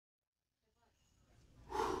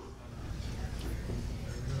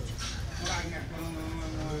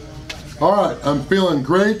All right, I'm feeling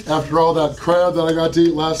great after all that crab that I got to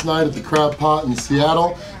eat last night at the Crab Pot in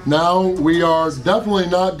Seattle. Now we are definitely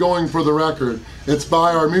not going for the record. It's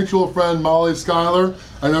by our mutual friend Molly Sayler.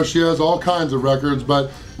 I know she has all kinds of records,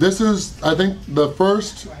 but this is, I think, the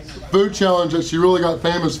first food challenge that she really got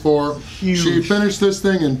famous for. Huge. She finished this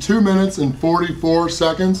thing in 2 minutes and 44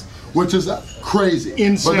 seconds, which is crazy.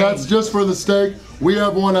 Insane. But that's just for the steak. We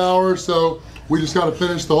have 1 hour, so we just got to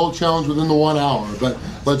finish the whole challenge within the 1 hour. But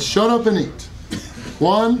let's shut up and eat.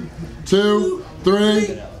 1, 2,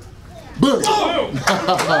 3, boom!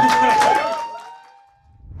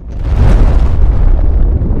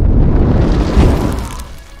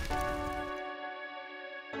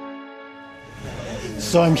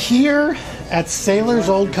 So I'm here at Sayler's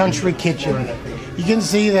Old Country Kitchen. You can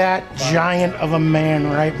see that giant of a man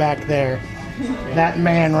right back there. That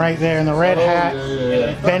man right there in the red hat,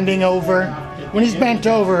 bending over. When he's bent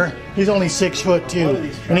over, he's only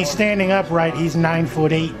 6'2". When he's standing upright, he's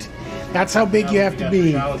 9'8". That's how big you have to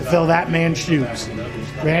be to fill that man's shoes.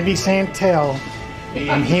 Randy Santel.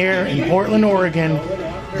 I'm here in Portland, Oregon,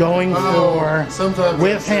 going for,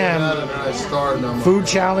 with him, food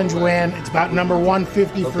challenge win. It's about number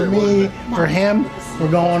 150 for me. For him,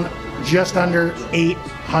 we're going just under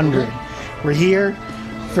 800. We're here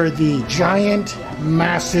for the giant,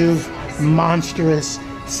 massive, monstrous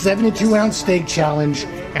 72-ounce steak challenge,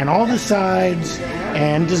 and all the sides,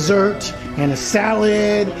 and dessert, and a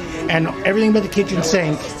salad, and everything but the kitchen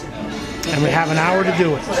sink. And we have an hour to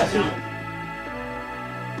do it.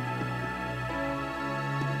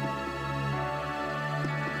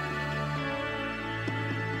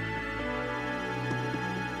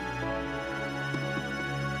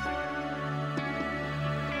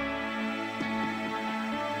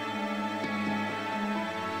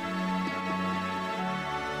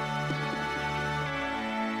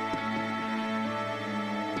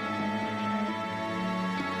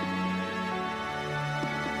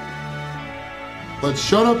 Let's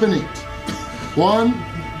shut up and eat. 1,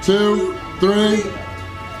 2, 3,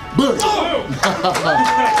 boom!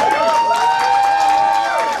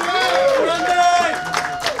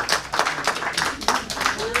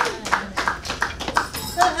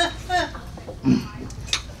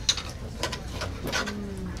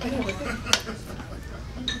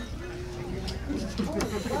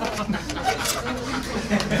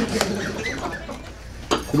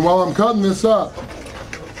 And while I'm cutting this up,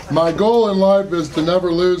 my goal in life is to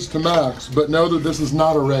never lose to Max, but know that this is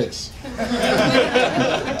not a race.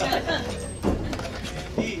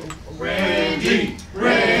 Randy,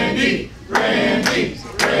 Randy, Randy,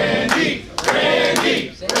 Randy, Randy,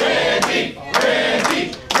 Randy,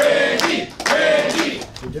 Randy, Randy, Randy.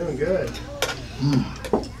 You're doing good.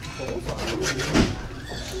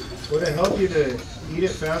 Would it help you to eat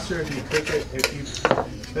it faster if you cook it, if you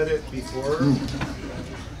fed it before?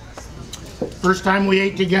 First time we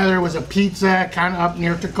ate together was a pizza kind of up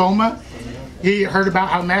near Tacoma. He heard about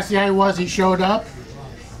how messy I was. He showed up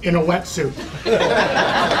in a wetsuit.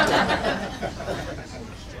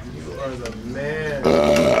 You are the man.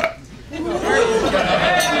 Be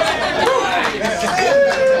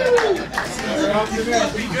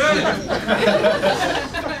good.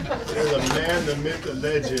 You're the man, the myth, the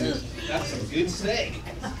legend. That's some good steak.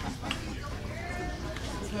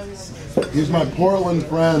 He's my Portland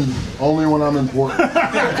friend, only when I'm in Portland. Come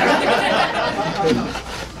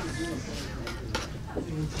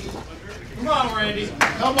on, Randy.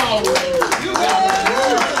 Come on, Randy. You got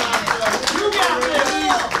this. You got this.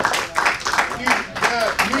 Eat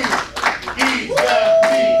that meat.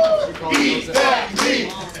 Eat that meat.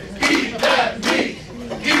 Eat that meat.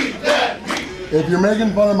 Eat that meat. If you're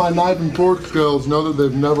making fun of my knife and fork skills, know that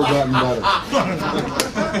they've never gotten better.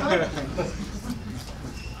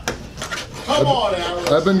 Come on,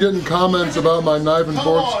 Alex. I've been getting comments about my knife and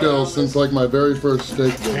fork skills since like my very first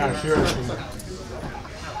steak video. Yeah, sure.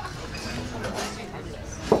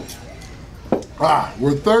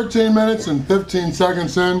 We're 13 minutes and 15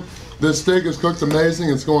 seconds in. This steak is cooked amazing.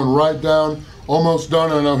 It's going right down. Almost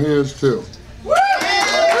done. I know he is too.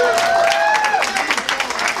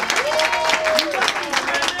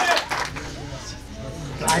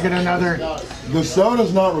 Can I get another? The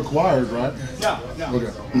soda's not required, right? No, no.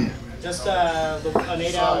 Okay. Just an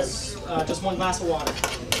 8 ounce, just 1 glass of water.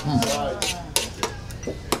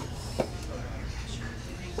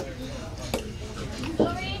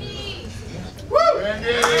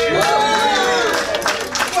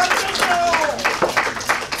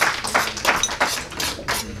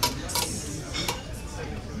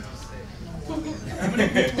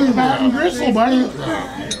 Pat and gristle, buddy.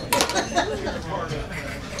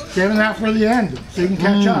 Saving that for the end, so you can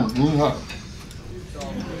catch up.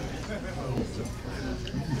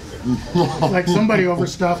 Like somebody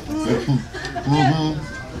overstuffed.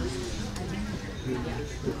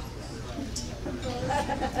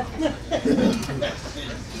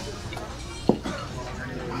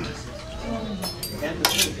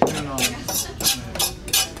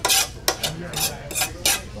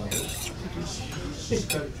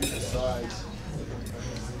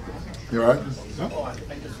 You all right?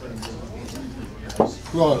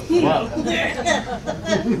 Wow.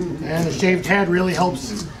 And the shaved head really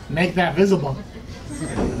helps make that visible.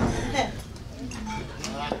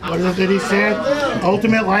 What is it that he said?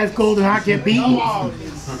 Ultimate life goal to not get beaten.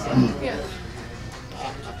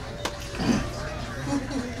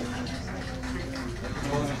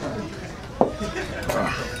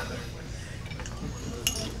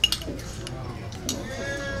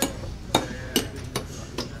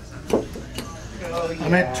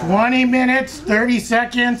 I'm at 20 minutes, 30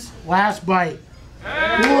 seconds, last bite.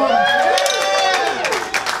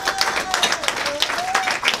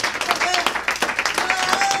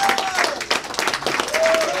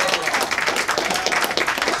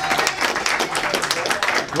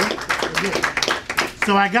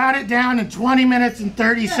 So I got it down in 20 minutes and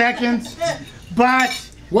 30 seconds, but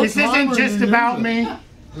this isn't just about me.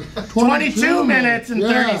 22 minutes and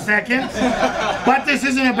 30 seconds, but this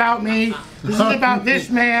isn't about me. This is about this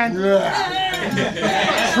man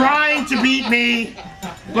trying to beat me,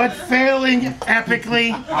 but failing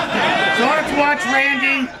epically. So let's watch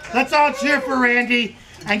Randy. Let's all cheer for Randy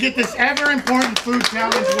and get this ever-important food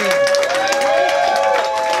challenge win.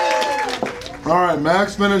 All right,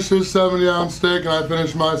 Max finished his 70-ounce steak, and I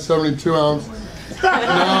finished my 72-ounce. Now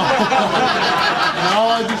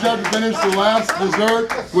I just have to finish the last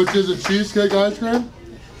dessert, which is a cheesecake ice cream.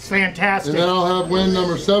 It's fantastic. And then I'll have win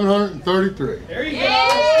number 733. There you go.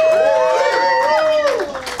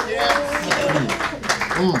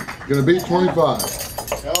 Gonna beat 25.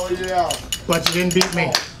 Hell yeah. But you didn't beat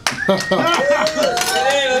me.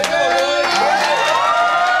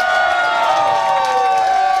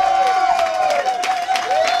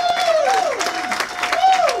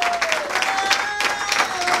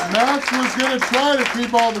 Max was gonna try to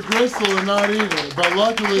keep all the gristle and not eat it, but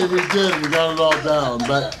luckily we did. We got it all down.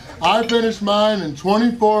 But I finished mine in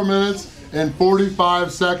 24 minutes and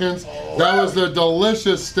 45 seconds. That was a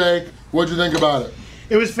delicious steak. What'd you think about it?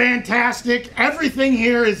 It was fantastic. Everything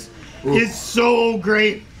here is so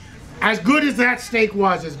great. As good as that steak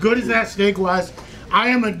was, I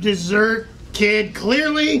am a dessert kid.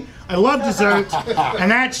 Clearly, I love desserts,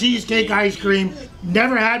 and that cheesecake ice cream,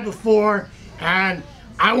 never had before, and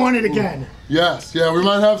I want it again. Yes, yeah, we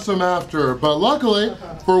might have some after, but luckily,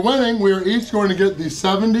 for winning, we are each going to get the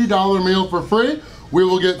 $70 meal for free. We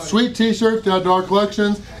will get sweet t-shirts to add to our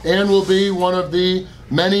collections, and will be one of the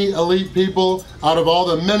many elite people out of all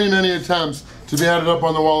the many attempts to be added up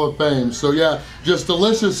on the Wall of Fame. So yeah, just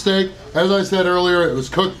delicious steak. As I said earlier, it was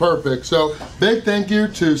cooked perfect. So big thank you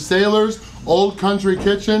to Sayler's Old Country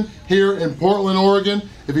Kitchen here in Portland, Oregon.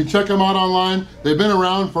 If you check them out online, they've been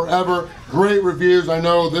around forever. Great reviews. I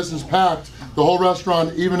know this is packed, the whole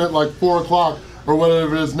restaurant, even at like 4 o'clock or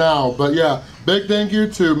whatever it is now. But yeah, big thank you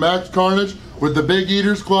to Max Carnage with the Big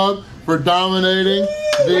Eaters Club for dominating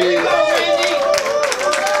the...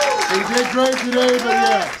 He did great today, but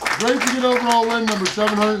yeah, great to get overall win number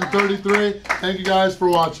 733. Thank you guys for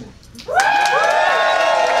watching. And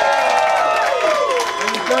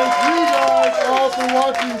thank you guys all for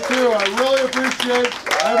watching too. I really appreciate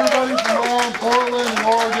everybody from around Portland and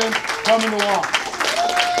Oregon coming to watch.